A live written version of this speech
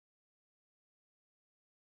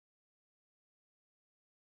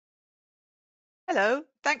Hello,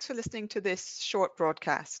 thanks for listening to this short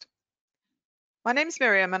broadcast. My name is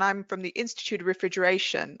Miriam and I'm from the Institute of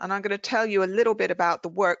Refrigeration, and I'm going to tell you a little bit about the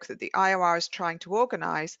work that the IOR is trying to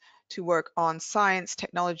organize to work on science,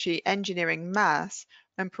 technology, engineering, maths,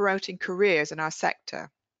 and promoting careers in our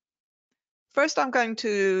sector. First, I'm going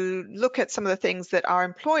to look at some of the things that our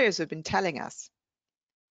employers have been telling us.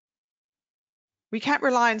 We can't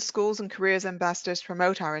rely on schools and careers ambassadors to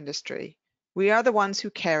promote our industry. We are the ones who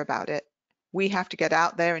care about it. We have to get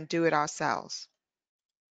out there and do it ourselves.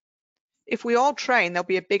 If we all train, there'll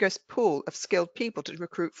be a bigger pool of skilled people to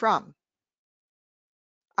recruit from.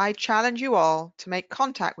 I challenge you all to make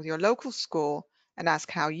contact with your local school and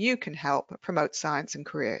ask how you can help promote science and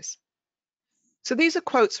careers. So these are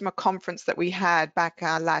quotes from a conference that we had back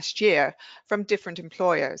last year from different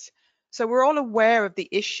employers. So we're all aware of the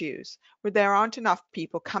issues where there aren't enough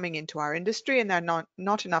people coming into our industry and there are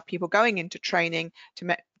not enough people going into training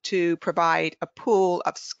to provide a pool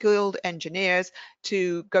of skilled engineers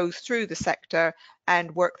to go through the sector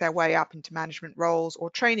and work their way up into management roles or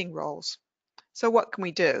training roles. So what can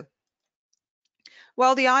we do?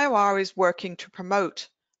 Well, the IOR is working to promote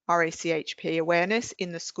RACHP awareness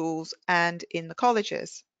in the schools and in the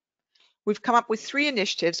colleges. We've come up with 3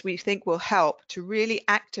 initiatives we think will help to really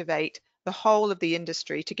activate the whole of the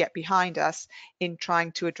industry to get behind us in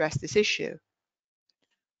trying to address this issue.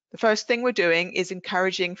 The first thing we're doing is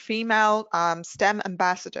encouraging female STEM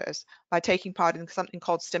ambassadors by taking part in something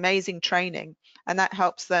called STEMazing training, and that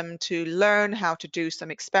helps them to learn how to do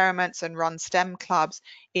some experiments and run STEM clubs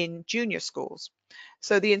in junior schools.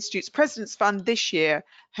 So the Institute's President's Fund this year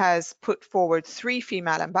has put forward 3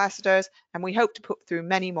 female ambassadors, and we hope to put through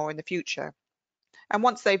many more in the future. And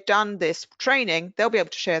once they've done this training, they'll be able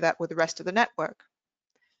to share that with the rest of the network.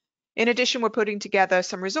 In addition, we're putting together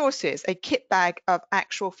some resources, a kit bag of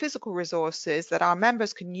actual physical resources that our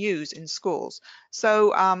members can use in schools.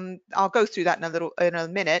 So I'll go through that in a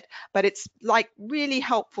minute, but it's like really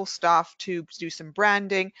helpful stuff to do some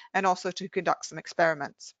branding and also to conduct some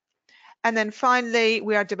experiments. And then finally,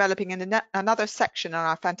 we are developing another section on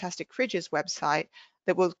our Fantastic Fridges website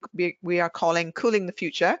that we are calling Cooling the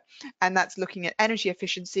Future, and that's looking at energy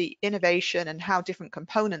efficiency, innovation, and how different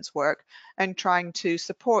components work, and trying to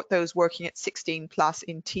support those working at 16 plus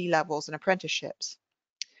in T-levels and apprenticeships.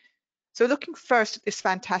 So looking first at this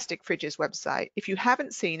Fantastic Fridges website, if you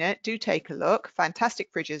haven't seen it, do take a look,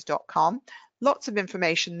 fantasticfridges.com. Lots of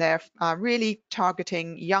information there, really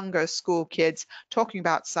targeting younger school kids, talking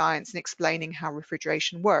about science and explaining how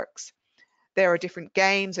refrigeration works. There are different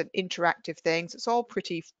games and interactive things. It's all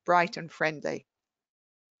pretty bright and friendly.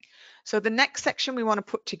 So the next section we want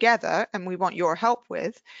to put together, and we want your help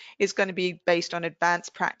with, is going to be based on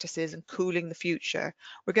advanced practices and cooling the future.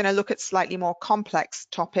 We're going to look at slightly more complex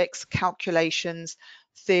topics, calculations,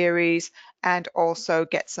 theories, and also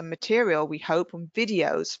get some material, we hope, and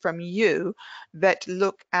videos from you that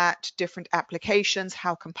look at different applications,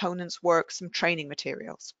 how components work, some training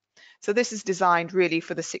materials. So this is designed really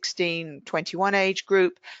for the 16-21 age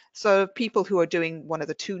group. So people who are doing one of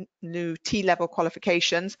the 2 new T-level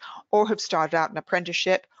qualifications or have started out an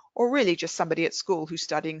apprenticeship, or really just somebody at school who's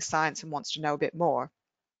studying science and wants to know a bit more.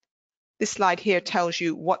 This slide here tells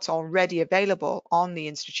you what's already available on the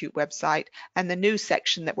Institute website and the new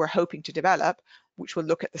section that we're hoping to develop, which will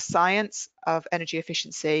look at the science of energy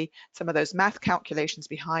efficiency, some of those math calculations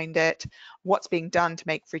behind it, what's being done to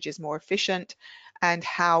make fridges more efficient, and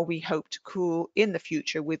how we hope to cool in the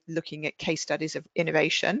future with looking at case studies of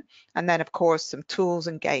innovation, and then of course some tools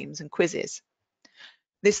and games and quizzes.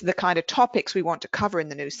 This are the kind of topics we want to cover in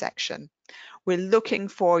the new section. We're looking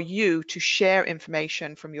for you to share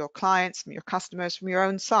information from your clients, from your customers, from your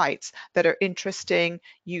own sites that are interesting,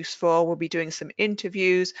 useful. We'll be doing some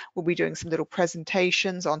interviews, we'll be doing some little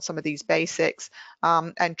presentations on some of these basics,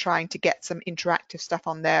 and trying to get some interactive stuff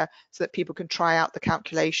on there so that people can try out the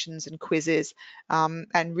calculations and quizzes,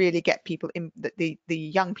 and really get people the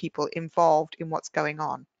young people involved in what's going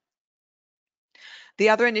on. The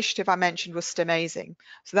other initiative I mentioned was STEMazing.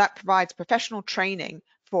 So that provides professional training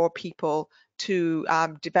for people to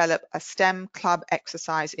develop a STEM club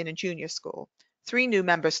exercise in a junior school. 3 new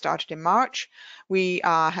members started in March.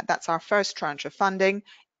 That's our first tranche of funding.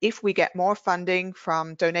 If we get more funding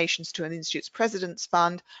from donations to an Institute's President's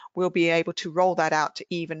Fund, we'll be able to roll that out to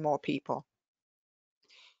even more people.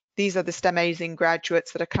 These are the STEMazing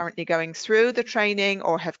graduates that are currently going through the training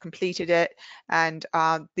or have completed it, and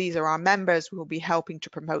these are our members who will be helping to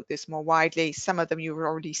promote this more widely. Some of them you've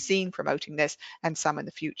already seen promoting this, and some in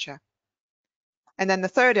the future. And then the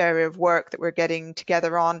third area of work that we're getting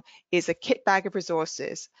together on is a kit bag of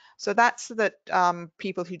resources. So that's so that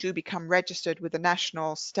people who do become registered with the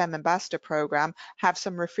National STEM Ambassador Program have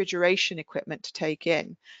some refrigeration equipment to take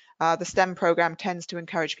in. The STEM program tends to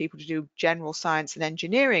encourage people to do general science and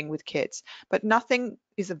engineering with kids, but nothing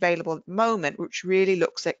is available at the moment which really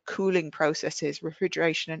looks at cooling processes,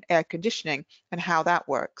 refrigeration and air conditioning, and how that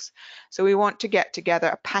works. So we want to get together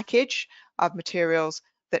a package of materials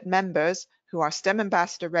that members who are STEM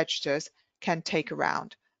Ambassador registers can take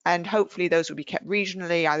around. And hopefully those will be kept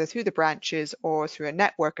regionally, either through the branches or through a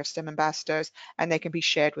network of STEM ambassadors, and they can be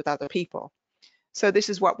shared with other people. So this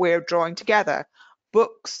is what we're drawing together: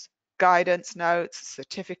 books, guidance notes,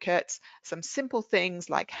 certificates, some simple things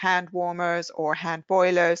like hand warmers or hand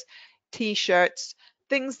boilers, t-shirts,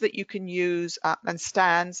 things that you can use, and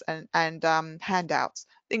stands and handouts,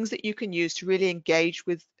 things that you can use to really engage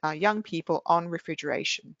with young people on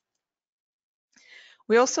refrigeration.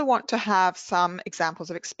 We also want to have some examples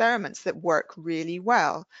of experiments that work really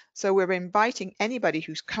well. So we're inviting anybody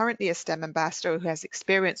who's currently a STEM ambassador, who has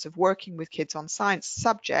experience of working with kids on science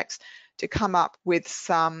subjects, to come up with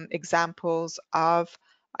some examples of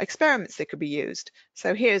experiments that could be used.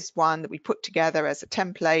 So here's one that we put together as a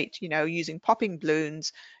template, using popping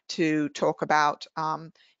balloons to talk about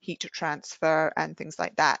heat transfer and things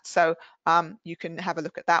like that. So you can have a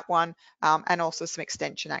look at that one, and also some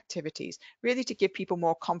extension activities, really to give people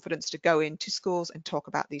more confidence to go into schools and talk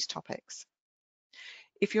about these topics.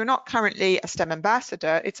 If you're not currently a STEM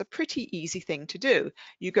ambassador, it's a pretty easy thing to do.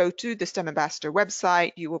 You go to the STEM ambassador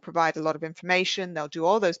website, you will provide a lot of information, they'll do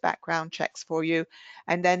all those background checks for you,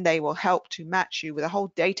 and then they will help to match you with a whole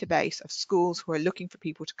database of schools who are looking for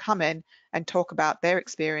people to come in and talk about their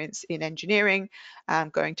experience in engineering,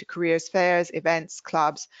 going to careers fairs, events,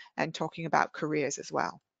 clubs, and talking about careers as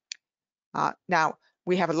well. Now,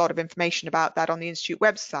 we have a lot of information about that on the Institute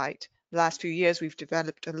website. The last few years, we've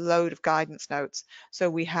developed a load of guidance notes. So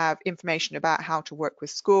we have information about how to work with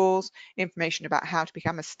schools, information about how to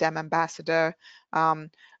become a STEM ambassador,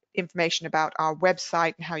 information about our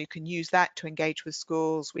website and how you can use that to engage with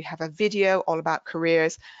schools. We have a video all about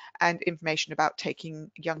careers and information about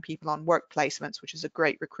taking young people on work placements, which is a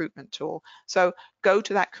great recruitment tool. So go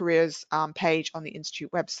to that careers page on the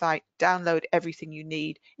Institute website, download everything you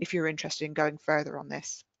need if you're interested in going further on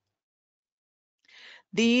this.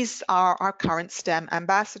 These are our current STEM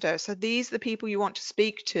ambassadors. So these are the people you want to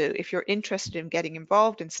speak to if you're interested in getting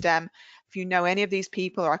involved in STEM. If you know any of these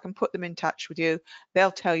people, or I can put them in touch with you,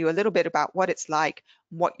 they'll tell you a little bit about what it's like,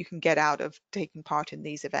 what you can get out of taking part in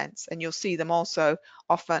these events. And you'll see them also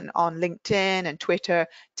often on LinkedIn and Twitter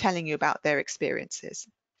telling you about their experiences.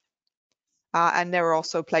 And there are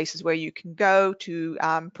also places where you can go to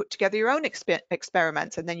put together your own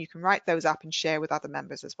experiments, and then you can write those up and share with other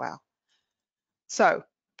members as well. So,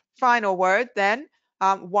 final word then,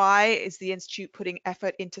 why is the Institute putting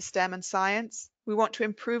effort into STEM and science? We want to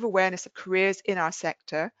improve awareness of careers in our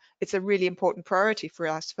sector. It's a really important priority for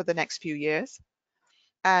us for the next few years.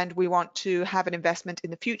 And we want to have an investment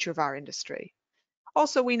in the future of our industry.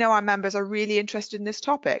 Also, we know our members are really interested in this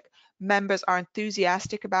topic. Members are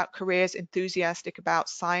enthusiastic about careers, enthusiastic about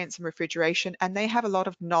science and refrigeration, and they have a lot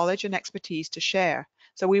of knowledge and expertise to share.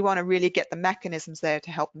 So we want to really get the mechanisms there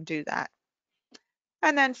to help them do that.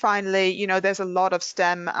 And then finally, there's a lot of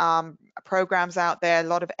STEM programs out there, a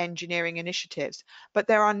lot of engineering initiatives, but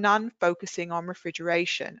there are none focusing on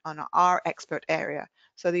refrigeration, on our expert area.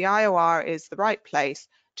 So the IOR is the right place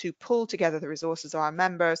to pull together the resources of our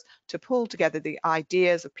members, to pull together the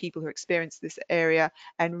ideas of people who experience this area,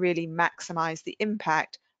 and really maximize the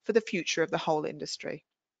impact for the future of the whole industry.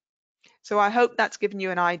 So I hope that's given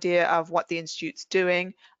you an idea of what the Institute's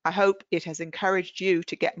doing. I hope it has encouraged you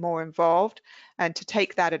to get more involved and to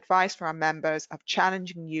take that advice from our members of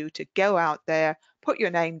challenging you to go out there, put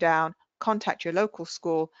your name down, contact your local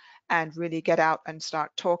school, and really get out and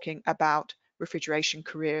start talking about refrigeration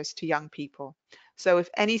careers to young people. So if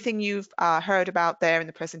anything you've heard about there in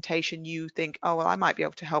the presentation, you think, oh, well, I might be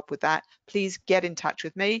able to help with that, please get in touch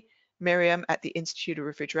with me, Miriam at the Institute of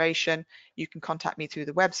Refrigeration. You can contact me through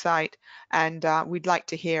the website, and we'd like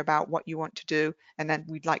to hear about what you want to do, and then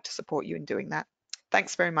we'd like to support you in doing that.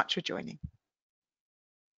 Thanks very much for joining.